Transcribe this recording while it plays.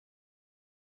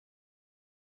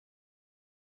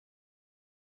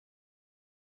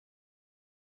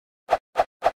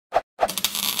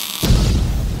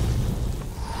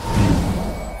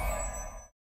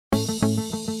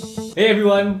Hey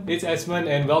everyone, it's Esmond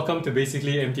and welcome to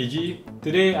Basically MTG.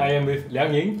 Today I am with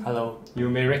Liang Ying. Hello. You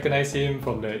may recognize him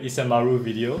from the Isamaru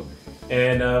video.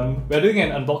 And we're doing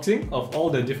an unboxing of all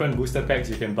the different booster packs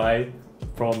you can buy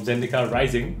from Zendikar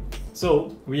Rising.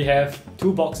 So we have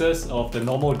 2 boxes of the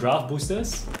normal draft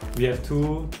boosters, we have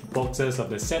 2 boxes of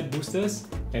the set boosters,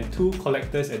 and 2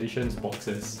 collector's editions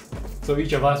boxes. So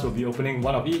each of us will be opening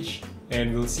one of each,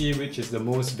 and we'll see which is the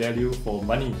most value for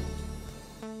money.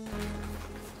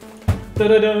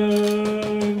 Ta-da-da!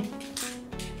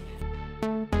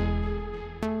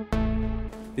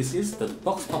 This is the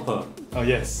box topper. Oh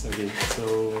yes, okay,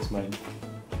 so where's mine?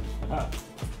 Aha.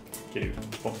 Okay,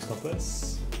 box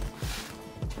toppers.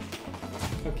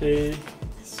 Okay,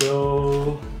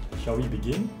 so shall we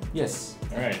begin? Yes.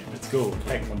 Alright, let's go.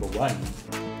 Pack number 1.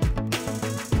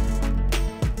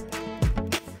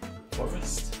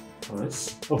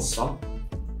 Forest. Oh,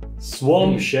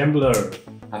 Swarm Shambler.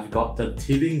 I've got the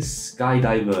Tilling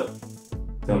Skydiver.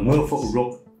 The Merfolk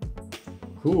Rogue.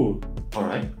 Cool.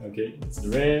 Alright. Okay, it's the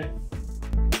rare.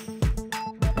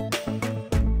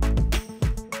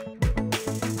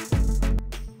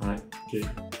 Alright. Okay.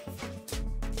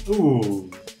 Ooh.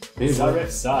 Zaref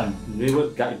Sun.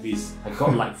 Wayward Guide Beast. I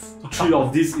got like 3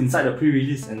 of these inside the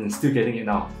pre-release and I'm still getting it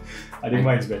now. I think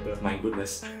mine's better. My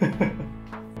goodness.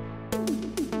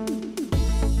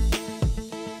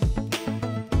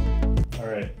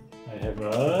 Alright. I have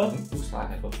a... Looks like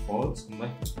I have a foil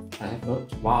somewhere. I have a...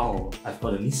 Wow. I've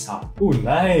got a Nissa. Ooh,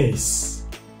 nice!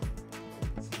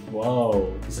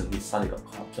 Wow. It's a Nissa that got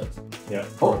corrupted. Yeah.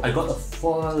 Oh, I got a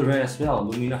foil rare as well.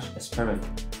 Luminash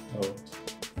Experiment. Oh.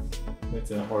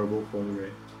 That's a horrible foil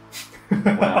rare.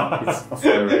 Wow, it's a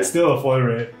foil rare. Still a foil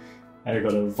rare. I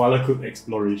got a Valakut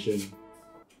Exploration.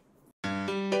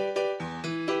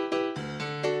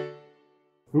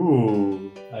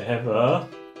 Ooh, I have a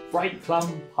Bright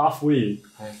Plum Halfway.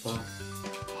 I have a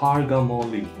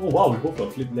Pargamoli. Oh wow, we both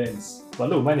got flip lens. But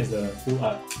look, mine is the full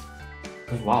art.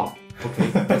 Wow, okay,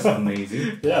 that's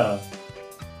amazing. Yeah.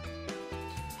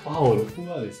 Wow, the full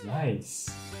art is nice.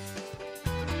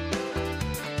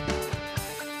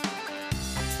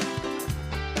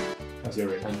 What's your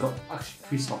rate? I got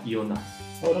Archpriest of Iona.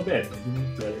 Oh, not bad. I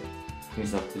didn't get it.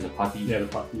 It's a party. Yeah, the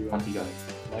party one. Party guy.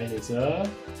 Mine is a...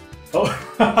 Oh!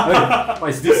 Wait, what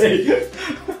is this?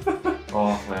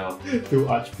 Oh, well. 2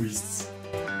 Archpriests.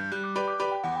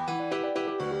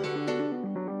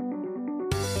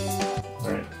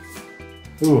 Alright.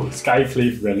 Ooh,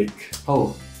 Skyclave Relic.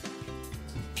 Oh.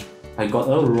 I got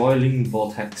a Roiling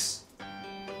Vortex.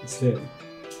 What's that?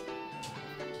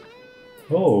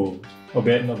 Oh, not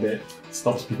bad, not bad.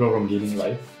 Stops people from gaining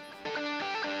life.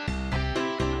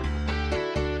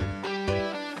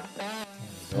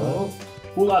 Oh,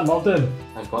 Full Art Mountain.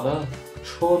 I got a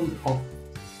Throne of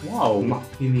Wow.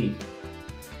 Martini.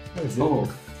 What is it? Oh,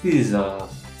 this is a...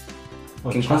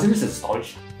 Oh, can consider this as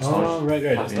storage. Oh, right,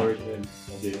 the Yeah. storage bin.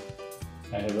 Okay.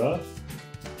 I have a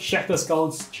Shatter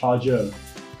Skull's Charger.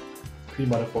 3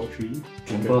 mana 4/3.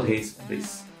 Jumper Haze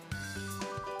Base.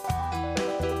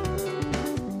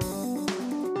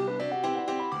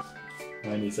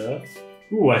 Mine is a...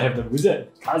 Ooh, I have the Wizard,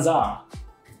 Kaza.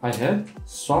 I have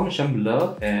Swarm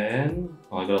Shambler and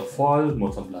I got a foil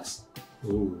Mortal Blast.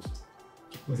 Ooh.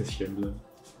 What's a Shambler?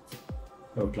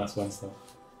 Oh, +1 stuff.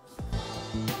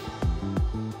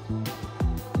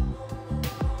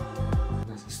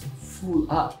 This is full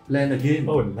art land again.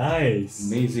 Oh, nice.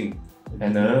 Amazing.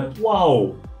 And a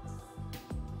Wow.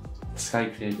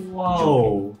 Skyclave.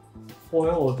 Wow.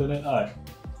 Foil alternate art.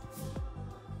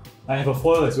 I have a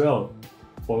foil as well.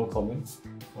 Foil common.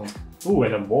 Oh. Ooh,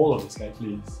 and a Maul of the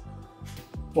Skyclaves.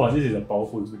 Wow, this is a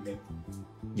powerful Wingman.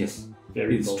 Yes.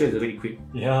 Very It's powerful. straight away quick.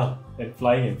 Yeah, and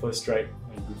flying in first strike.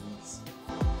 My goodness.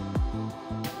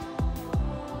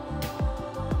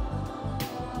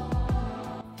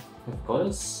 I've got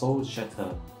a Soul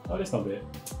Shatter. Oh, that's not bad.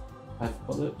 I've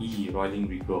got a Roiling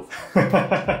Regrowth.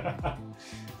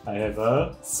 I have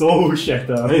a Soul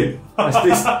Shatter. Hey, what's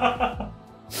this?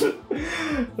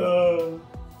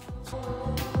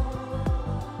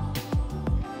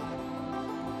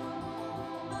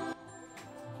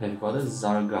 I've got a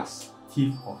Zargas,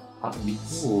 Teeth of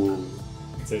Heartbeats. Ooh,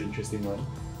 it's an interesting one.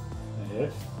 I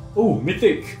have... Oh,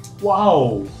 Mythic!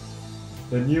 Wow!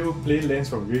 The new plain lands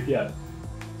from Graveyard.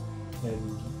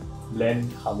 And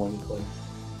Land Harmonicon.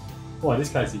 Wow, this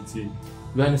card is insane.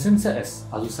 You are in the same set as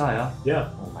Azusa, yeah? Yeah.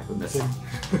 Oh my goodness. Same.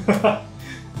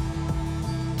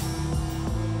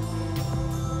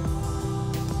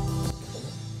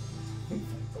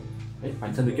 Okay,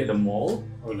 my turn to get the Maul.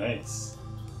 Oh, nice.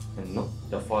 And no,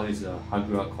 the foil is a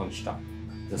Hagura Construct.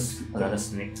 Another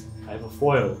snake. I have a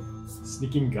foil.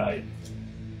 Sneaking Guide.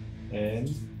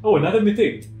 And oh, another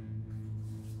mythic.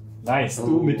 Nice,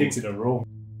 two mythics in a row.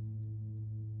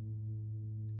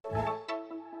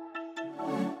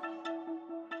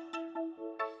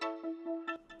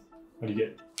 What do you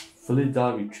get?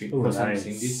 Felida Retreat. Oh, First time nice.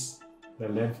 seeing this. The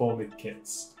landfall with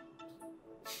cats.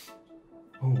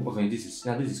 Oh, okay. This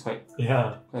is quite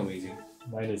amazing.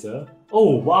 Mine is a.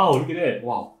 Oh wow! Look at that.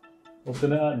 Wow.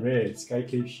 Alternate art rare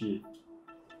Skyclave Shade.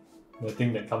 The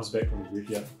thing that comes back from the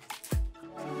graveyard.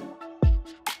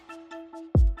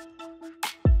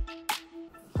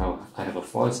 I have a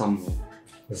foil somewhere.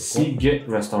 Seagate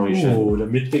Restoration. Oh, the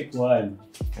mythic one.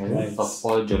 And Nice. a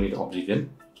foil Journey to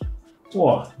Oblivion.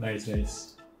 Wow, nice.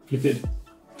 Flip it.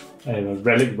 I have a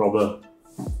Relic Robber.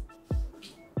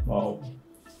 Wow.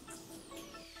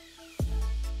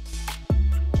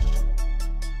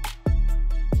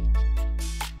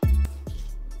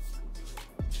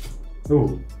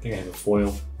 Oh, I think I have a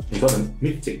foil. You got a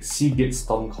Mythic Seagate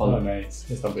Stormcaller. Oh, nice.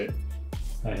 That's not bad.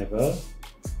 I have a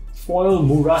foil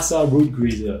Murasa Root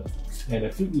Grazer and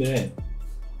a flip land.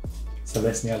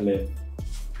 Celestia land.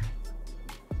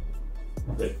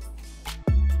 Not bad.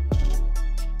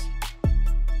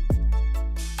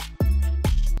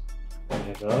 I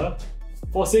have a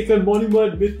Forsaken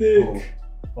Monument Mythic.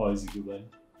 Oh, this is a good one.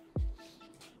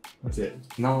 What's that?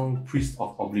 Now Priest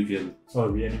of Oblivion. Oh,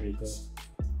 Reanimator.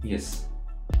 Yes.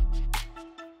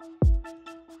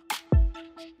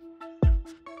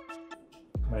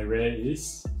 My rare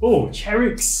is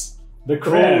Charix, the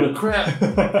crab. Oh, the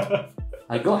crab!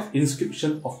 I got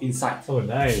Inscription of Insight. Oh,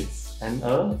 nice. And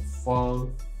a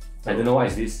foil. I don't know what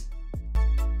is this.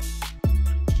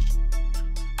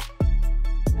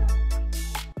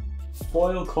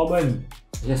 Foil common.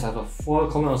 Yes, I have a foil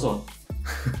common also.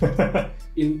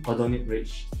 Inordinate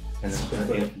Rage. And a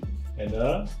ALP. And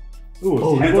a Oh,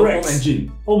 Havorex. Little Form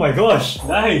Engine. Oh my gosh,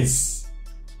 nice.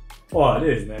 Wow, that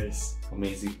is nice.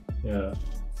 Amazing. Yeah.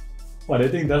 Wow, that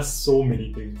thing does so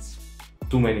many things.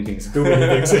 Too many things. Too many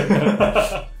things.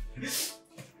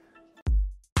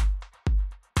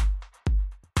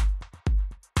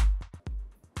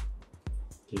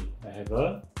 Okay, I have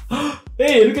a.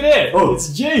 Hey, look at that! Oh. It's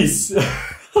Jace!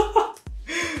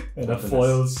 And a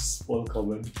Goodness. foil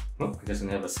common. No, I just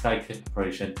have a Sky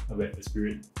Preparation. I bet the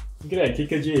spirit. Look at that,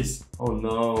 Kicker Jace. Oh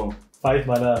no. 5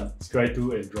 mana, scry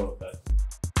 2 and draw a card.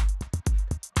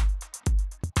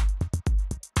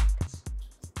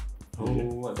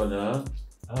 Oh, I got a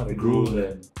The Gruul.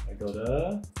 Gruul. I got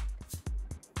a.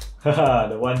 Haha,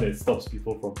 the one that stops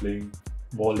people from playing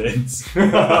more lands.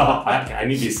 I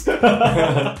need this.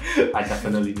 I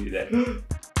definitely need that.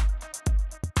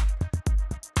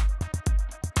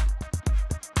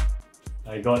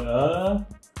 I got a.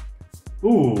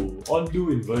 Ooh,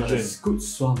 Undo Inversion. Good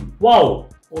Swarm. Wow!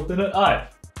 Alternate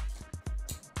art.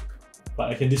 But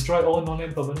I can destroy all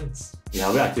non-land permanents. Yeah,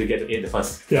 wait until you get to 8 the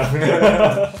first.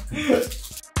 Yeah.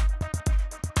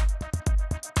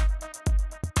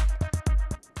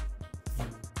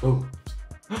 Oh.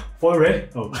 Foil rare?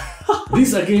 Oh.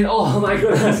 This again? Oh my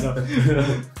goodness.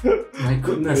 My Put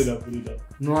goodness. it up, put it up.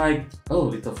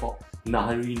 Little Form.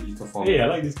 Nahari Little Form. Hey, I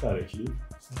like this card actually.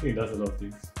 I think it does a lot of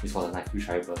things. This was a Night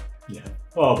Retriever. Yeah.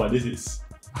 Oh, but this is.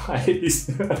 I hate this.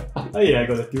 Oh yeah, I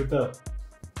got a tutor.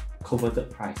 Converted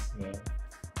price. Yeah.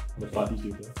 The party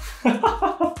tutor.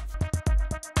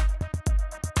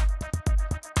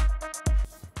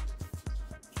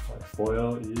 My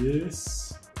foil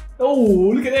is.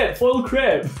 Oh, look at that! Foil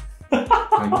crab!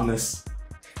 My goodness.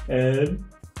 And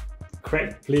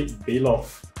cracked plate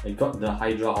Bailoff. I got the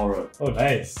Hydra Horror. Oh,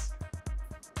 nice.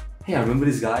 Hey, I remember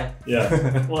this guy.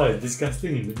 Yeah. Wow,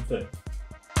 disgusting in limited.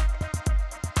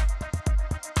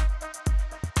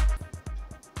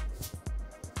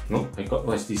 No, I got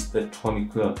what is this? The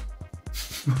Chronicler.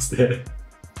 What's that?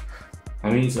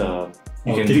 I mean, it's you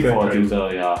can kicker dig for a character.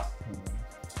 tutor, yeah.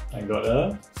 I got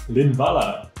a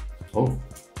Linvala. Oh,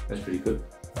 that's pretty good.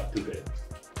 Not too bad.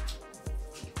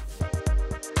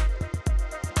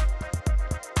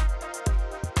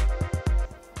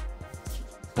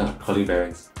 Calling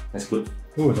Barons. That's good.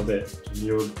 Oh, not bad.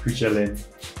 New creature land.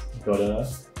 Got a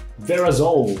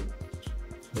Verazol,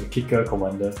 the kicker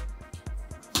commander.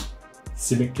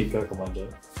 Simic kicker commander.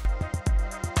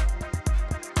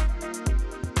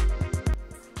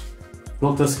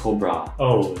 Lotus Cobra.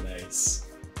 Oh, nice.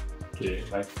 Okay,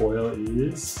 my foil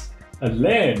is a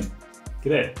land. Look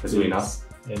at that. That's good enough.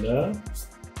 And a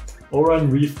Oran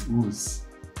Reefed Ooze.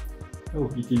 Oh,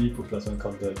 ETB put +1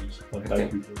 counter each on Okay. type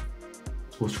creature.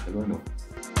 Who's Tribal? No.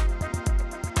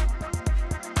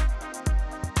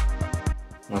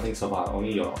 Nothing so far,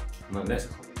 only your. No, that's a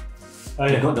comment. Oh, I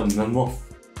yeah. got the Mammoth.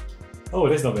 Oh,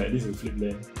 that's not bad. This is flip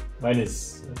land. Mine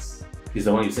is It's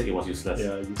the one you said it was useless.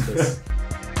 Yeah, useless.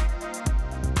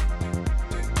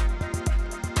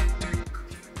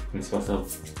 It's also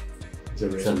It's a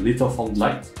it's a rare. little form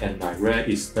light, and my rare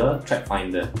is the Trap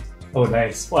Finder. Oh,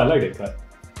 nice. Oh, I like that card.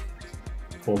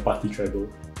 For Party Tribal.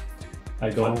 I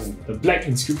got the Black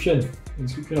Inscription.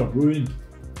 Inscription of Ruin.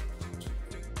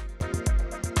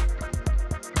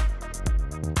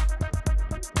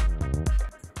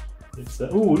 It's oh,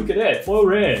 look at that! Foil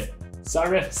rare!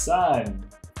 Saref San!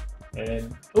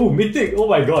 And oh, Mythic! Oh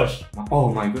my gosh!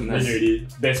 Oh my Win goodness. already.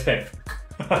 Best pack.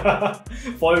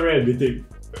 Foil rare Mythic.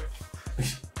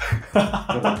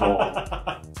 What a ball.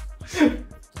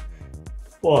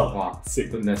 Wow, Wow,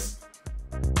 sick. goodness.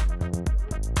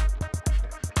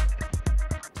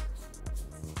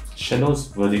 Shadow's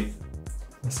Verdict.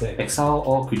 What's that? Exile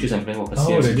all creatures and planeswalkers.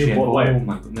 Oh, the new board Oh wipe.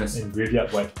 my goodness. And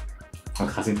Graveyard White. I'm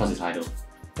casting plus his idol.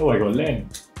 Oh, I got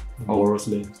land. Oh. Boros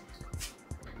land.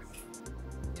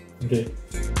 Okay.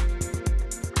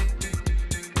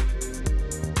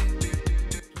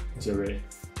 What's your rare?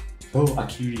 Oh,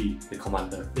 Akiri, the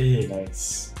commander. Hey,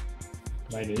 nice.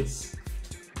 Mine is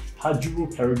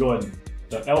Hajuru Paragon,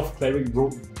 the Elf Cleric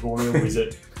Royal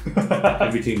Wizard.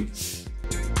 Everything.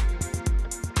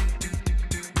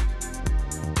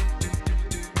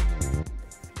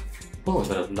 Oh,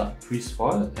 the Blood Priest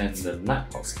foil and the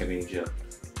Nighthawk Scavenger.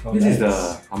 Oh, This is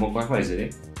nice. the armor coin, isn't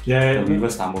it? Yeah, The yeah,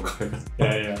 reverse armor coin.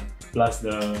 yeah. Plus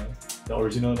the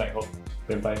original Nighthawk,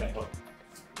 Vampire Nighthawk.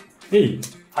 Hey,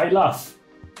 I laugh.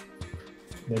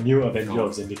 The new Avenger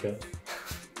of Zendikar.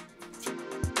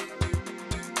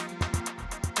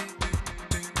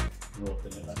 Oh,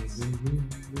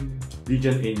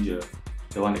 Legion Angel,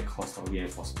 the one that costs all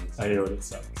reinforcements. Ayo, that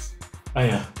sucks.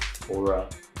 Aya, Aura.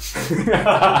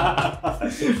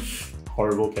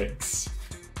 Horrible packs.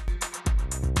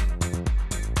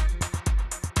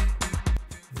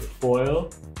 Foil,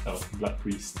 oh, Blood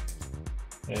Priest.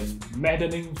 And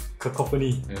Maddening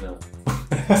Cacophony. You know.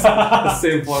 The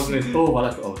same foil place. Oh, what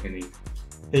like Awakening.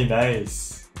 Hey,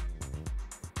 nice.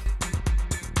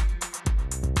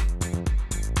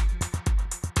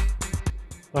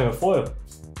 Oh, I got foil.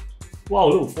 Wow,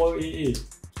 look, foil AA.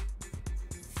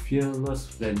 Fearless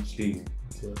Fledgling.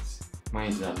 Yes. Mine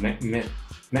is a Magnetic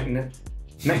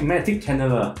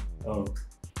Channeler. Oh.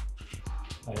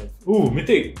 I have. Ooh,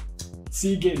 Mythic!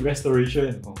 Seagate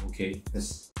Restoration. Oh, okay.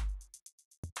 That's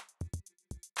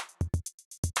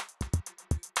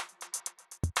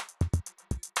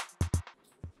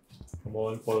Come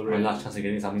on, foil my red. last chance of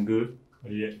getting something good. What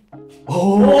do you get?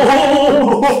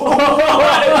 Oh!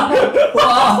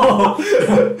 Wow!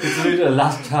 It's really the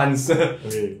last chance.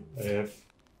 Okay, I have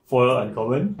foil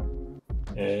uncommon.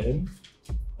 And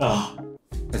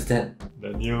What's that? the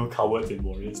new Cowards and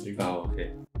Warriors thing. Oh,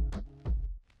 okay.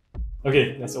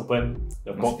 Okay, let's open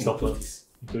the box topper. This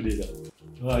Include this.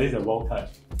 Oh, this is a wild card.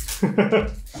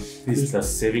 is the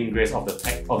saving grace of the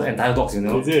pack, of the entire box, you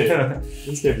know? Is it?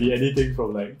 This can be anything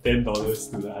from like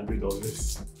 $10 to the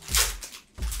 $100.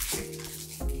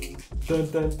 Dun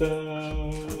dun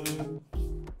dun.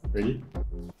 Ready?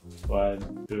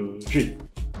 1, 2, 3.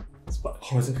 Spark.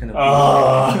 Oh, is it kind of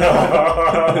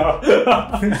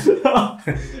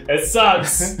It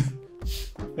sucks.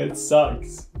 It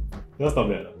sucks. That's not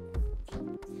bad.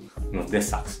 No, that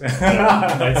sucks.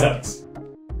 Yeah, that sucks.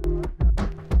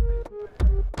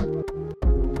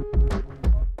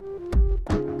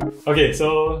 Okay,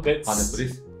 so let's How to put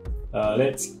this?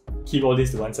 let's keep all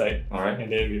this to one side, Alright.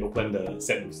 and then we open the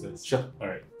set boosters. Sure. All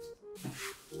right.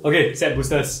 Okay, set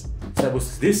boosters. That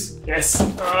was this. Yes.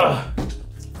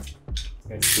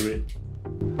 Let's do it.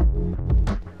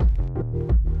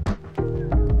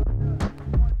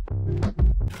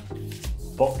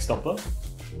 Box stopper.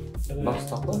 Box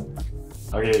stopper.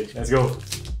 Okay, let's go.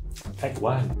 Pack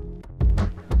 1.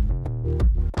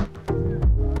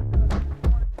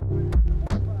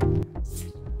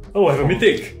 Oh, I have a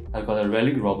mythic. I got a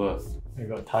Relic Robber. I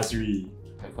got Tazri.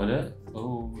 I got it.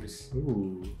 Oh, this.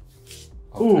 Ooh.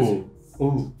 Oh, Ooh.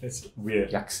 Ooh. That's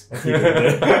weird. Yucks. Let's keep it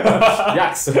there.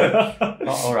 Yucks.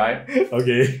 Oh, alright.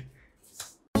 Okay.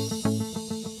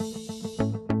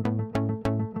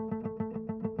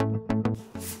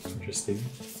 Interesting.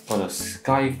 Got a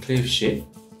Sky Cliff Shade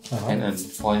and a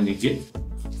Foil Negate.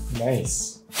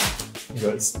 Nice. We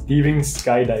got Steaming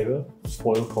Skydiver,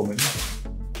 foil common.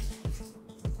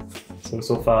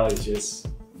 So far it's just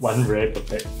one rare per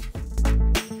pack.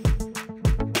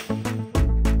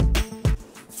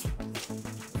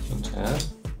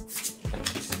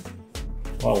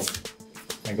 Wow.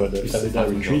 I got the It's Talida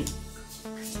nothing Retreat,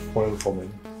 foil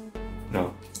common.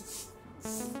 No.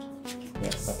 Yeah,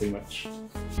 nothing much.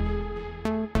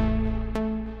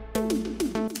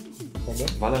 Common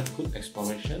Valakut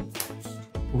Exploration.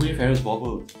 Wayfarer's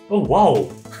Bauble. Oh wow!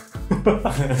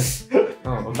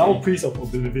 Oh, okay. Now Priest of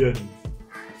Oblivion.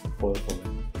 Foil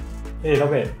common. Hey, not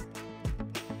bad.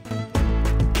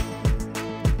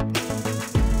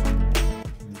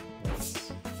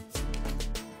 Nice.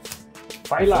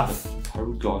 Phyla!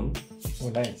 Tarugon. Oh,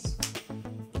 nice.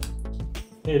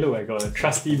 Hey, look, I got a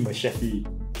trusty machete.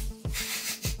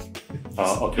 Okay.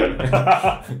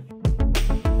 Oh,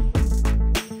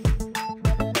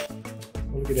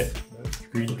 look at that.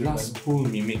 Green Glass treatment. Pool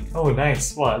Mimic. Oh,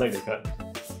 nice. Wow, I like the card.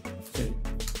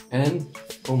 And,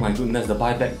 oh my goodness, the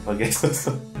buyback Pegasus.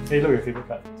 Hey, look, your favorite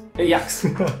card. Hey, yucks!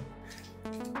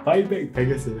 Buyback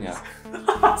Pegasus. Yeah.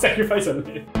 Sacrifice a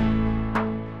land.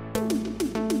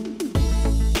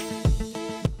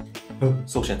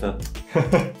 Soul Shatter.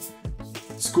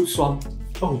 Scoot Swarm.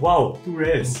 Oh, wow. 2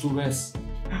 rares. 2 rares.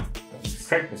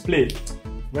 Crack Plate.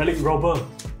 Relic Robber.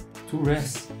 2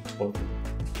 rares. Oh.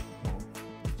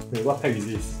 Wait, what pack is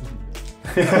this?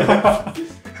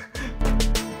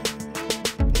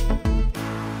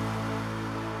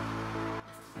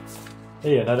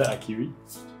 Hey, another Akiri.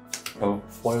 Oh.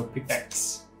 Foil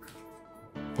Pickaxe.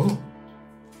 Oh.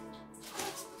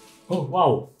 Oh,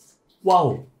 wow.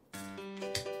 Wow.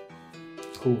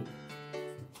 Cool.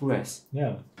 2 rares.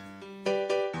 Yeah.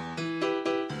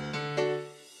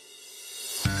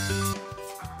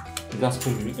 Glass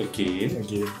Pool Mimic again.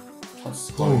 Again.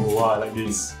 What's Oh, going wow, I like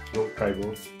this. Rogue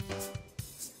Tribal.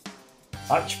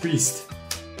 Archpriest.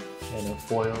 And a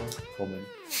foil common.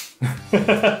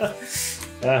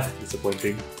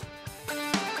 Disappointing.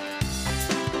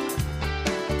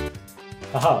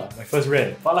 Haha, my first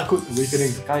rare. Valakut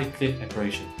Awakening. Sky Cliff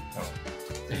Apparition.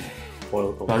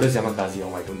 Foil common. Brothers Yamakazi,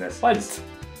 oh my goodness. What?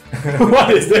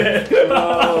 What is that?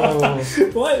 Oh.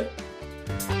 What?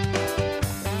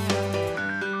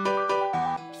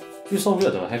 Feels so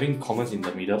weird though, having commons in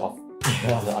the middle of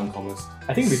Yeah. the uncommons.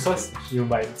 I think because you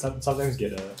might sometimes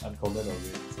get an uncommon or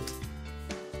rare. So.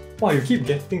 Wow, you keep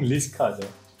getting list cards.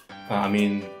 I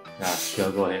mean, yeah,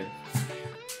 sure, go ahead.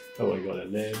 Oh my god, a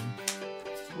land.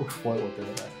 Oh, foil water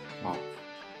that. Wow.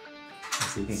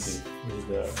 This is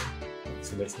the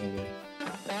Celestial land.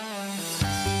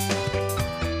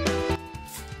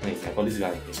 Hey, I got this guy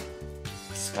again.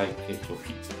 Sky Cliff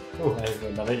Trophy. Oh, I have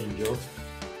another angel.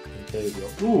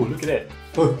 Ooh, look at that.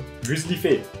 Oh, Grizzly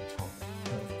Fate.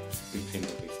 Reclaim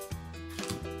the base.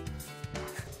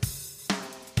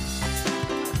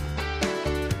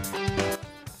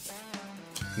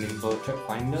 Nimble Trap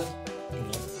Finder,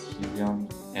 Helium,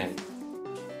 and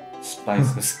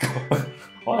Spice the Skull.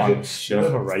 Oh, I'm sure.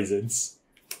 Horizons.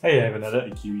 Hey, I have another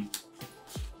Akiri.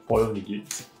 Foil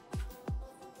Negate.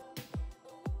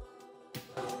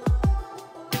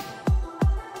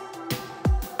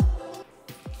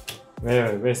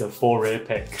 Where's the 4 rare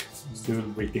pack? I'm still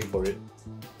waiting for it.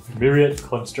 Myriad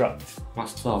Construct.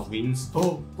 Master of Winds.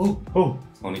 Oh,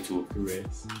 Only 2. 2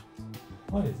 rares.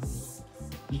 What is this?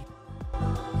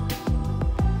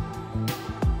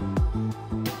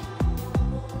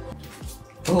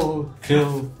 Oh,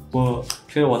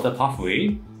 Clear Water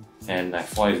Pathway, and like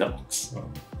 4 is the box. Oh.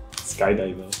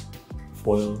 Skydiver.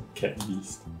 Foil Cat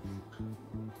Beast.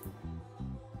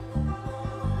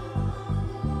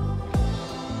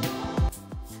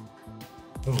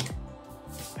 Oh.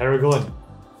 Paragon.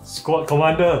 Squad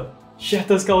Commander.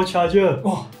 Shatter Skull Charger.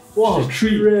 Oh, Wow, 3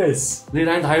 3 rares.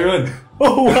 Leyline Tyrant.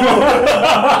 Oh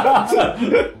wow!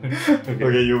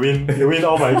 Okay, you win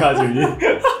all my cards already.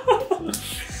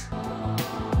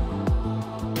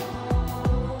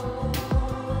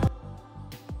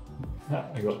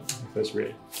 I got my first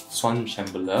rare. Swan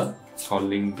Shambler,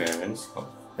 Calling Barons. Oh,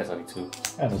 that's only 2.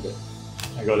 Ah, not bad.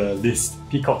 I got a list.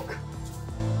 Peacock.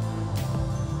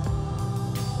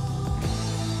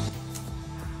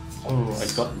 Oh, I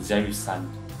got Zeri Sun.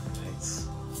 Nice.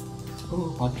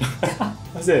 Oh, what?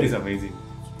 What's that? It's amazing.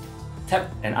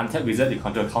 Tap and untap wizard, you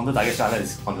control counter target shot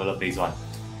unless this controller plays one.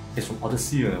 It's from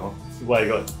Odyssey, you know. What I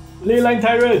got? Leyline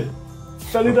Tyrant!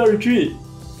 Felida Retreat!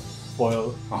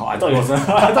 Foil. Oh, I thought it was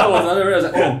I thought it was another rare. I was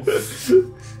like,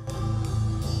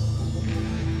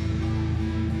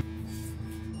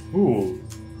 oh. Ooh.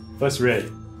 First rare.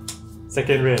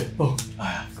 Second rare. Oh,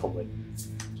 common.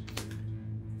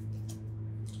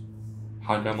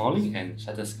 Hardware Molly and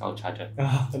Shatter Skull Charger.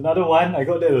 Another one. I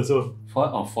got that also.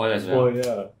 Foil as well. Oh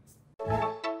yeah.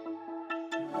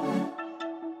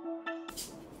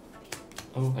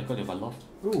 Oh, I got the Valoth.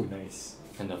 Ooh, nice.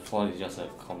 And the foil is just a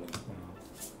common.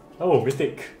 Oh,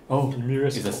 Mythic. Oh,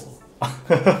 Mirror's it's a Fall.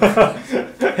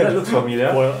 that looks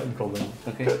familiar. Foil uncommon.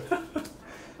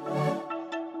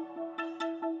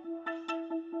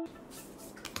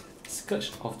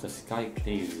 Scourge of the Sky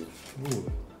Clave.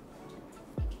 Ooh.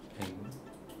 And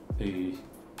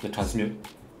the transmute.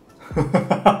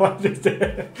 What is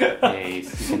that?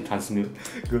 Yes, you can transmute.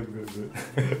 Good.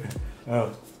 Oh,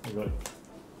 I got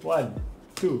 1,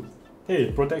 2.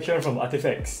 Hey, protection from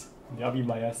artifacts. Yabi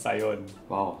Maya Scion.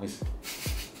 Wow, it's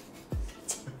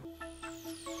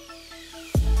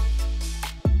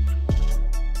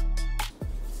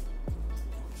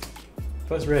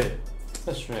First rare.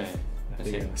 that's rare. That's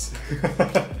Nothing it. else.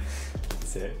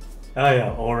 That's it. Ah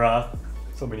yeah, aura.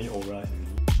 So many auras already.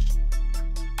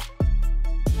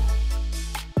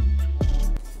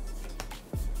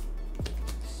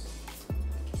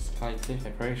 Sky Clave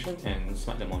Apparition and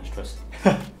Smite the Monstrous.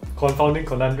 Confounding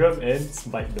Conundrum and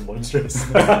Smite the Monstrous.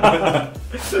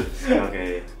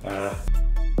 Okay.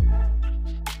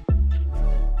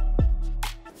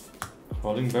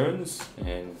 Crawling Burns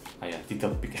and Tita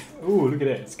Pig. Ooh, look at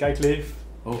that. Skyclave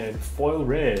Oh. and foil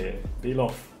rare.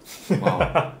 Bailoff.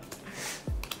 Wow.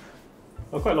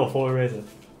 Oh, quite a lot of foil rares.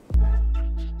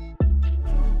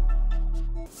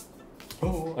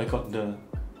 Oh, I got the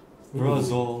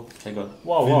Razor. I got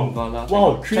Wow, Vinvala.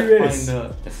 wow, I got 3 rares.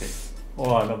 Checkfinder. That's it. Oh,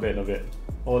 not bad.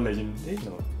 All legend.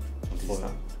 No.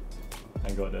 Foil.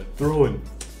 I got the Throne.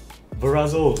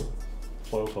 Verazol.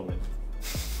 Foil common.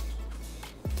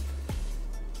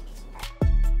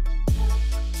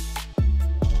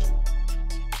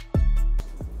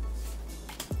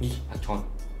 Achon.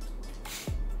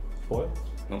 Foil?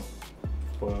 No.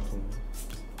 Foil common.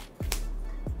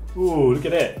 Ooh, look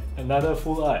at that. Another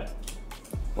full art.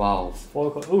 Wow. Foil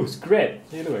common. Ooh, Scrat.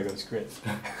 Hey, look, I got Scrat.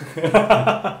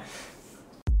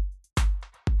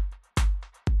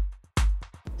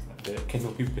 Can no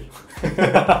people.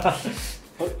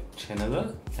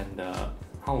 Channeler and the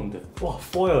Hound. Wow,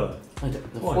 foil. The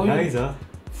Wow, foil, nice, huh?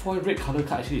 foil red color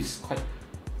card actually is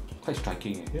quite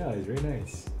striking. Yeah, it's very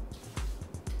nice.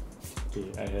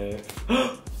 Okay,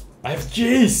 I have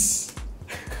Jace!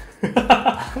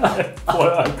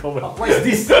 Foil uncommon. What is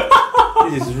this?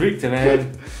 This is rigged,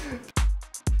 man.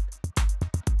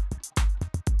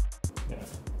 Yeah.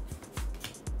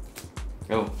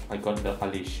 Oh, I got the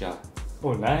Alicia.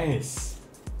 Oh, nice.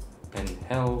 And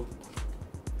hell,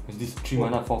 is this 3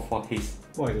 mana 4/4 haste?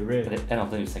 Wow, it's a At red. the end of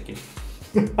turn you sack it.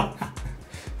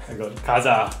 I got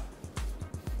Kaza.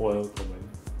 Foil common.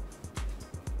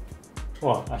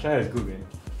 Wow, Ashaya is good, man.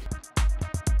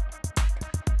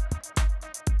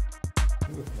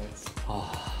 Ooh, nice.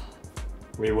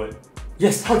 Wayward.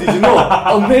 Yes, how did you know?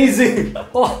 Amazing!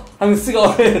 Oh, I'm sick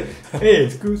of it. Hey,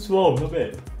 Screw Swarm, not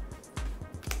bad.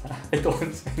 I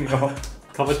don't know.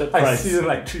 Coveted I price. see them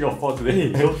like 3 or 4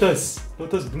 Hey, today. Lotus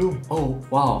Bloom. Oh,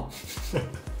 wow.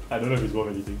 I don't know if it's worth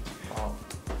anything. Wow.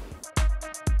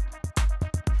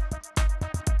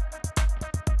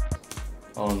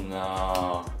 Oh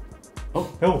no. Oh!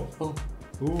 Oh,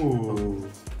 Ooh!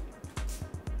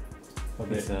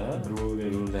 Not it's bad. a Blue lane.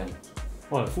 blue land.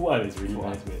 Wow, the full art is really Full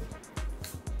nice, art. man.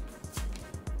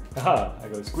 Aha! I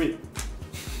got Squid.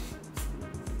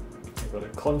 I got a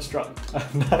Construct.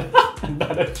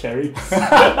 Another cherry.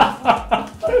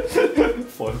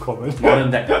 Foil common.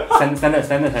 Modern deck.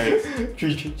 Standard Harry.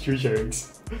 three cherries.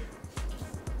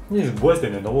 This is worse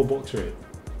than a normal box, right?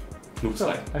 Looks I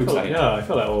like. felt like, yeah, I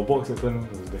felt like our box open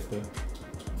was better.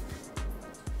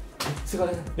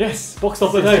 Yes! Box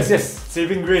stopper time! Yes.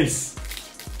 Saving Grace!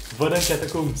 Verdant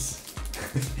Catacombs!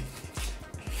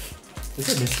 Is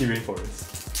it Misty Rainforest?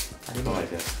 I have no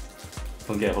idea.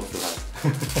 Don't get hope too high.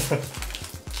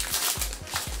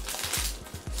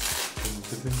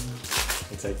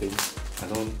 Exciting. I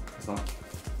don't. It's not.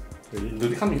 Ready? Do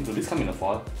this come in a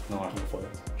foil? No. Right?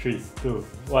 3, 2,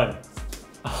 1.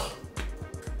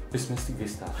 Prismatic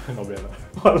Vista. Not bad lah.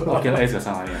 Okay, let's go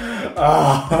some money.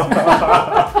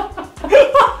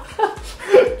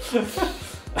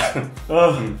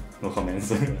 No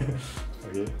comments.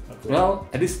 Okay. Well,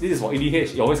 at least this is for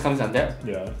EDH. It always comes on that.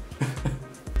 Yeah.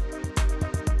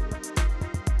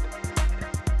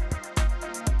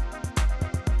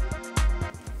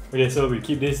 Okay, so we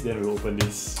keep this, then we'll open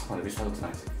this. Oh, the Vista looks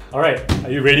nice. Alright,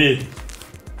 are you ready?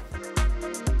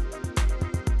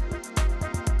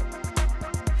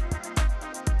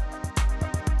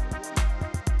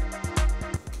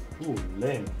 Ooh,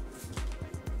 land.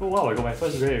 Oh wow, I got my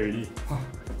first rare already.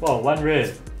 Wow, 1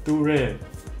 rare, 2 rare,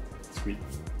 squid.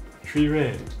 3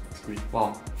 rare, squid.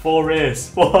 Wow. 4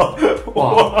 rares. Wow.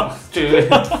 Wow. Straight away.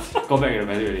 Go back to the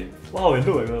value already. Wow, and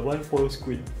look, I got 1 foil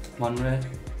squid. 1 rare,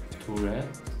 2 rare,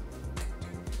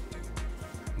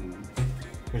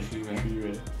 3 rare, 3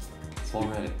 rare. 4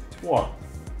 rare. Wow,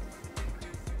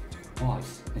 Wow,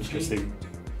 it's actually interesting.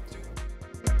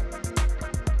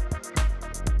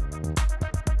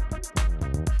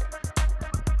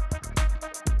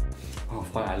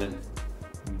 Foil Island.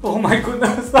 Oh my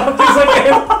goodness, not this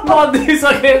again! Not this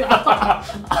again!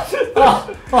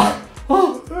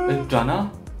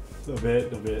 Jana? Not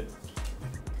bad, not bad.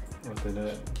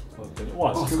 Alternate.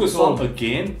 Wow, Oh, Scoot Swamp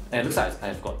again. And it looks like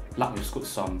I've got luck with Scoot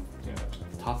Swamp. Yeah.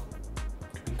 Tough.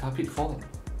 Tough Pitfall.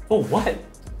 Oh, what?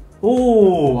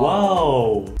 Oh,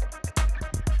 wow.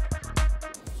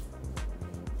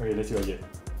 Okay, let's see what I get.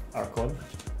 Archon.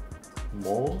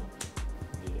 More.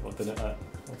 Okay, alternate art.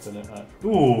 Alternate art.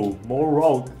 Ooh, more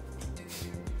rock.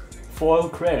 Foil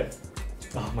crab.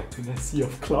 Oh my goodness, Sea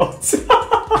of Clouds.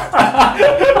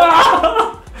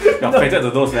 You're fated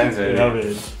to those lands already. Yeah,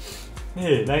 man.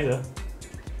 Hey, nice, huh?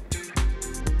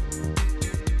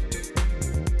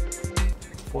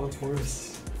 Foil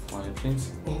forest. Foil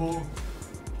Plains. Oh.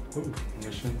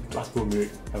 Aberration. Last go Mirror.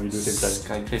 And we do same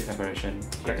time. Skyclave Aberration.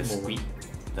 Get the More. Squid.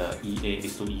 The EA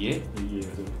is to EA. Yeah,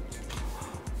 also.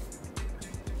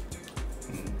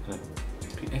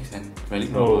 PX and Relic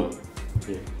Oh. Noble.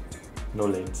 Okay. No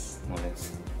lanes. No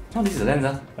lands. Oh, this is a lens,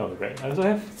 huh? Oh, right. I also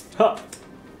have. Ha!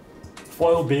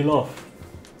 Foil Bailoff.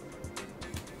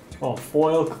 Oh,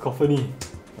 Foil Cacophony.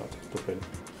 Oh, token.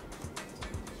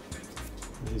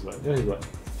 This is what? This is what?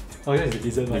 Oh, this is the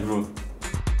Izzet one. Rule.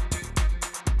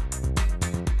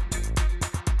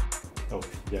 Oh,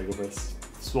 yeah, go first.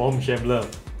 Swarm Shambler.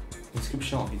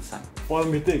 Inscription of Insight. Foil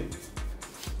Mythic.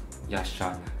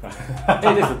 Yashan.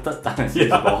 Hey, this is the third time I see this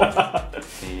ball.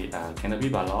 Okay, Canopy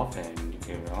Baloff and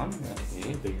Euron. Okay.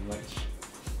 Nothing much.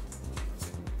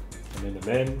 And then the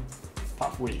man.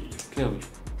 Pathway. Clear with.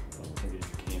 Oh, okay.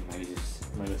 Okay, minus this.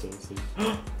 Minus all save.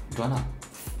 Joanna.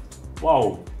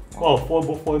 Wow. Wow,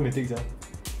 both foil mythics, ah.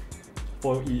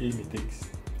 Foil EA mythics.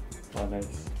 Ah,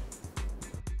 nice.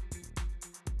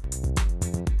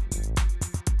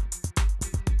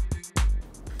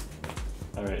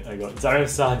 Alright, I got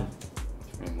Zarasan,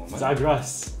 Wait a moment.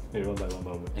 Zagras. Wait, one by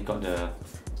one. I got the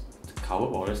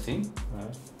Coward Warriors thing.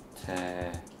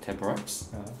 Uh-huh.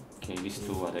 Tabarox. Uh-huh. Okay, these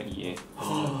two are the EA.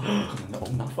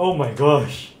 Oh my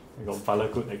gosh! I got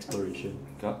Valakut Exploration.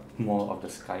 Got more of the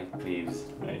Sky Claves.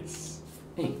 Nice.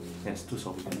 Hey, there's two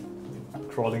Sovereign.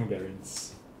 Crawling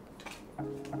Barons.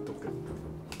 Token.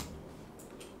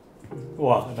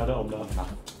 Wow, another Omna.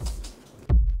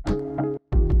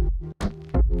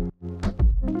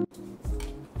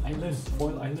 Island,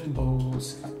 Foil Island. Oh,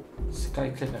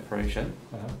 Skyclave Apparition.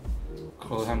 Uh-huh.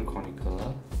 Colham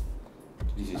Chronicler.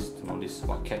 This is this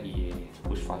what Cat EA.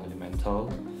 Bushfire Elemental.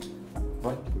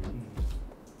 Right.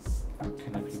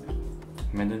 Canopy.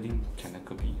 Mandarin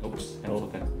Canopy. Oops. And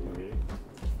token. Okay.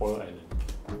 Foil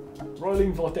Island.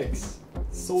 Roiling Vortex.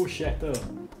 Soul Shatter.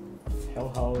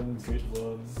 Hellhound, Great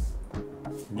Worm.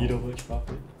 Needleverge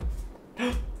Pathway.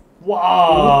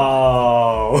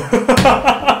 Wow!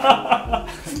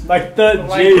 My third Oh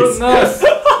my Jace! goodness!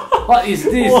 What is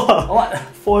this? Wow. What?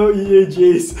 Foil EA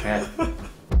Jace. Yeah.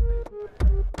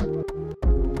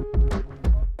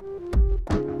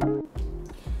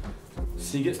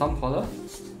 Seagate Stormcaller.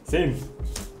 Same.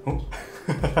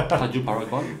 Taju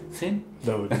Paragon. Same.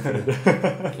 No, different.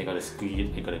 Okay, I got a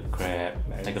squid, I got a crab,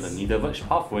 Nice. I got a Needleverge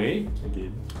Pathway.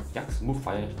 Again. Yaks, Move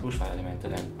Fire, Bushfire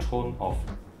Elemental, and Throne of.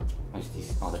 What is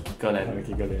this? Oh, the Kicker Land.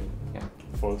 Okay, got it. Yeah.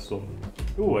 Foil Storm.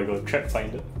 Ooh, I got a Trap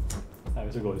Finder. I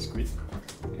also got a Squid.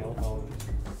 Hellhound.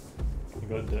 I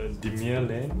got the Dimir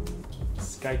Land.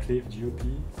 Skyclave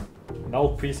GOP. Now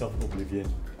Priest of Oblivion.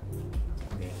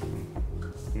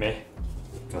 Meh.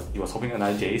 You was hoping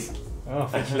another Jace. Oh,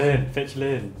 fetch land, fetch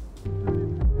land.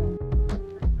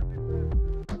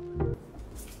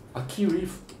 Aki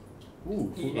Reef.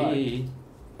 Ooh, full art. EA.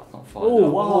 But not for Oh, the-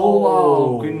 wow. Oh,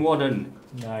 wow. Green Warden.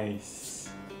 Nice.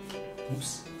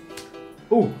 Oops.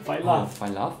 Oh, Fight Laugh.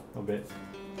 Fine Laugh. Not bad.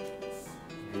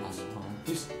 Last one.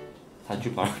 This.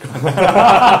 Taju Paragon.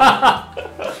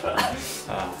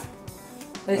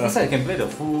 This side you can play the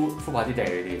full party deck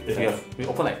already. Yeah. We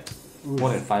open like more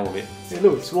than 5 of it. Hey,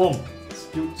 look, Swarm.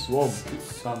 Stewed Swarm.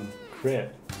 Some. Crab.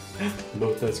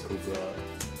 Lotus Cobra.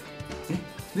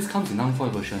 This comes in non-foil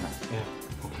version.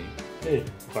 Yeah. Okay. Hey,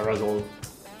 Barazol.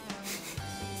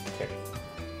 Okay.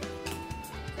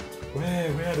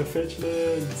 Where are the fetch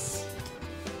lands?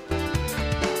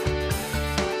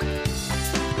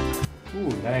 Ooh,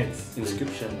 nice.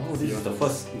 Inscription. Oh, this is the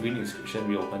first green inscription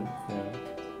we opened. Yeah.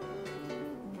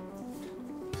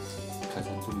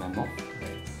 Kazanzu Mammoth.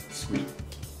 Nice. Sweet.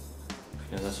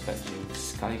 Fearless Fetching.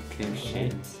 Skyclave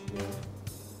Shade. Nice. Yeah.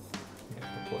 Yeah,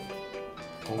 support.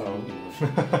 Oh, Oh. Illusion.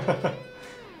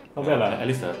 Not bad lah. At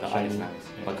least the art is Shiny. nice.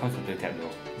 Yeah. But comes with the tab though.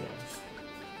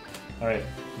 Yeah. Alright,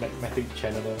 Magmatic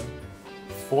Channeler.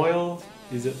 Foil,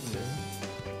 is it? Yeah.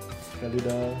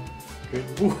 Galida. Great.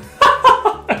 Ooh.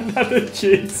 Another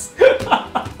chase.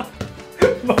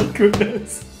 My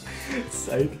goodness.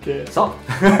 Sidecar. Stop!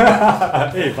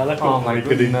 Hey, Balako. Oh my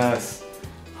goodness.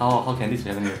 How can this be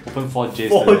happening? Open 4 J's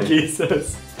 4 today.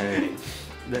 Jesus. Hey,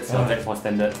 that's your Black 4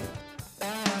 standard.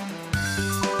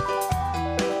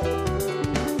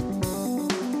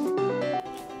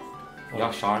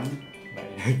 Yashan.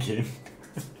 Again.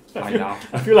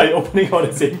 I feel like opening all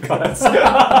the same cards.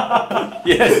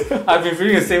 Yes, I've been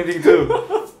feeling the same thing too.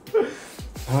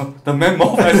 The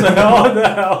memo as well. What the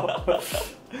hell?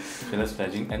 Fearless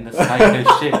Pledging and the Sky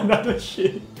shit. Another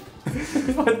shit.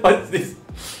 What's this?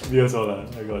 Veosola.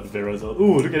 I got Verazol.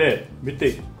 Ooh, look at that.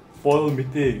 Mythic. Foil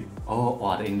Mythic. Oh,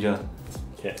 wow, the angel.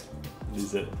 Cat.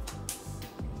 Lizard.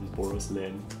 This is Boros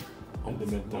Land.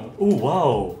 Elemental. Oh,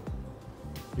 wow.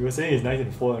 You were saying it's nice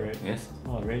in foil, right? Yes.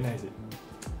 Oh, very nice.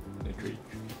 Agreed.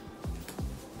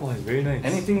 Oh, it's very nice.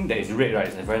 Anything that is red, right,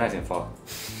 is very nice in fall.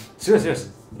 Serious.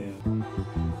 Yeah.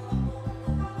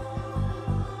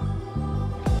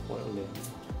 Foil Land.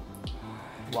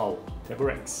 Wow.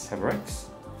 Taborex. Taborex.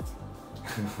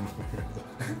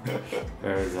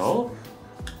 Verazol.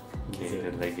 Okay,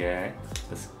 the Legate.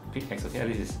 The pickaxe, okay, at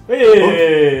least it's.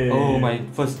 Hey! Oh, my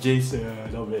first Jace.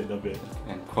 Yeah, not bad, not bad.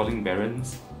 And Crawling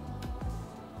Barons.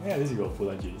 Yeah, at least you got full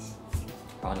on Jace.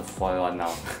 I want to foil one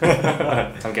now.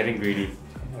 I'm getting greedy.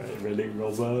 Alright, Relic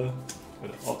Robber.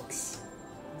 Got the Ox.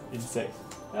 Insect.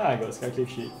 Ah, I got Skyclave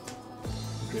Sheet.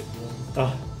 Great one.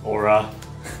 Ah, Aura.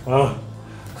 Ah.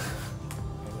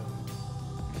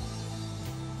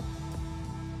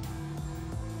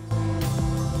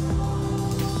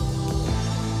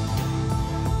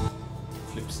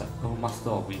 Flip side. Oh, Master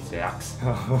of Wizards.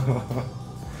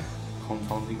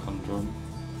 Compounding Control.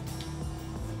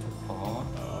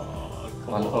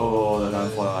 Oh, the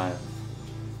non-foil one.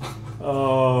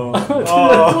 Oh.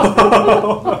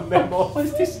 Oh. Memo. What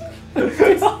is this?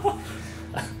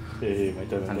 Hey, my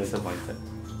turn. I'm disappointed.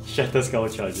 Shatter Skull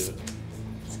Charger.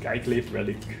 Skyclave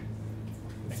Relic.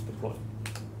 Nectarpot.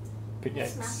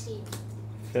 Pickaxe.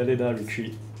 Felida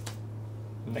Retreat.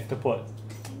 Nectarpot.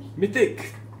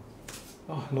 Mythic!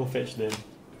 Oh, no fetch then.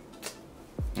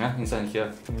 Yeah, inside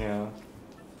here. Yeah.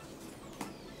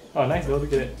 Oh, nice though,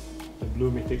 look at it. The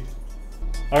blue Mythic.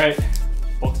 Alright,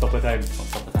 box topper time.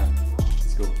 Stop the time.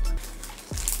 Let's go.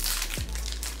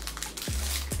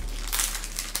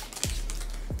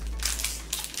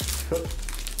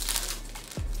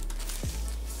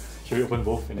 Should we open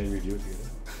both and then review together?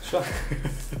 Sure.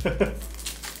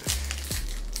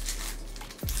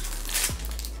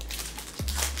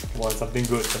 Come on, something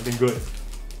good, something good.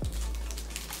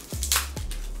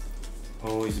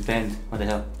 Oh, it's banned. What the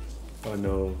hell? Oh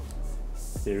no.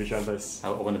 Okay, which one first?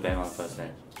 I'll open the banned one first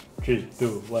then. 3,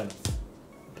 2, 1.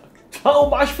 Oh,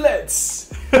 Marsh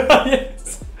Flats!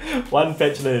 Yes! One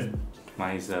fetch land.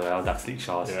 Mine is Dark Sleek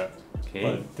Shores. Yeah. Okay.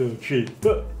 1, 2, 3.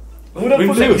 Wooden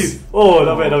Footloose. Oh,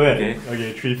 not bad, not bad. Okay.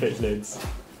 Okay, 3 fetch lands.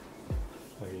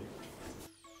 Okay.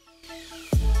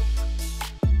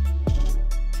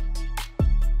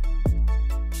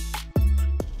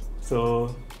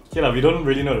 So, okay lah, we don't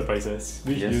really know the prices.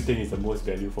 Which do you think is the most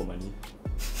value for money?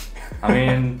 I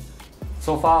mean,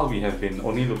 so far we have been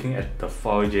only looking at the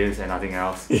 4 J's and nothing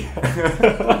else. Yeah.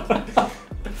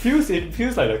 It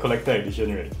feels like the collector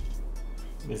edition, right?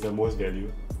 It's the most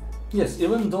value. Yes,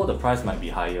 even though the price might be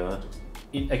higher,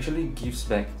 it actually gives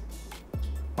back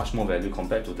much more value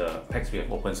compared to the packs we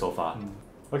have opened so far.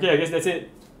 Okay, I guess that's it.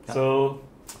 Yep. So,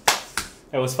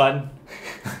 that was fun.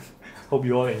 Hope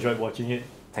you all enjoyed watching it.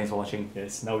 Thanks for watching.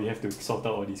 Yes, now we have to sort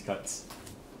out all these cards.